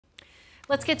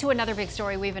Let's get to another big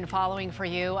story we've been following for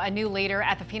you. A new leader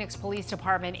at the Phoenix Police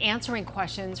Department answering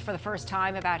questions for the first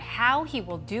time about how he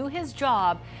will do his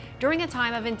job during a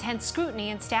time of intense scrutiny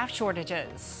and staff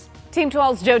shortages. Team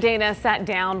 12's Joe Dana sat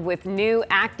down with new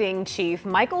acting chief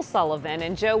Michael Sullivan.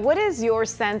 And Joe, what is your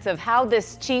sense of how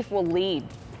this chief will lead?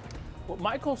 Well,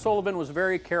 Michael Sullivan was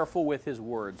very careful with his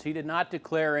words. He did not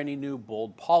declare any new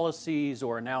bold policies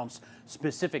or announce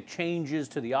specific changes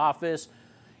to the office.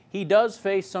 He does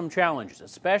face some challenges,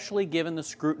 especially given the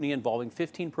scrutiny involving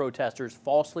 15 protesters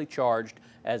falsely charged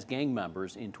as gang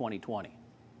members in 2020.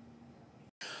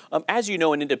 As you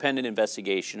know, an independent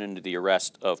investigation into the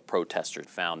arrest of protesters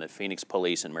found that Phoenix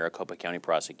police and Maricopa County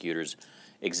prosecutors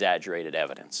exaggerated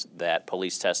evidence, that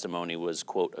police testimony was,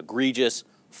 quote, egregious,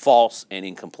 false, and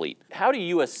incomplete. How do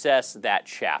you assess that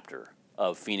chapter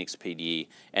of Phoenix PD,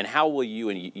 and how will you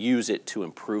use it to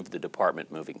improve the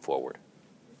department moving forward?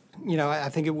 You know, I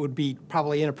think it would be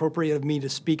probably inappropriate of me to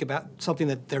speak about something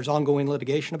that there's ongoing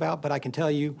litigation about, but I can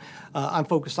tell you I'm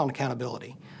focused on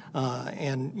accountability.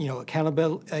 And, you know,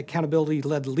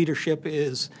 accountability-led leadership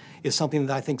is something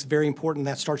that I think is very important.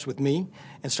 That starts with me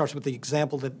and starts with the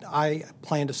example that I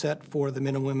plan to set for the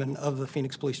men and women of the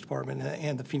Phoenix Police Department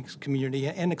and the Phoenix community,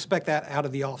 and expect that out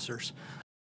of the officers.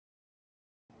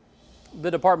 The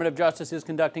Department of Justice is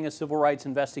conducting a civil rights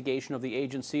investigation of the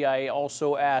agency. I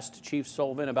also asked Chief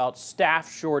Sullivan about staff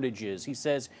shortages. He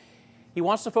says he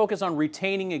wants to focus on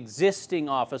retaining existing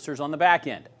officers on the back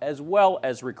end, as well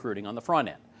as recruiting on the front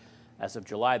end. As of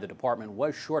July, the department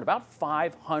was short about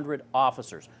 500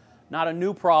 officers. Not a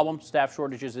new problem. Staff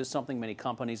shortages is something many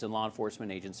companies and law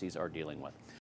enforcement agencies are dealing with.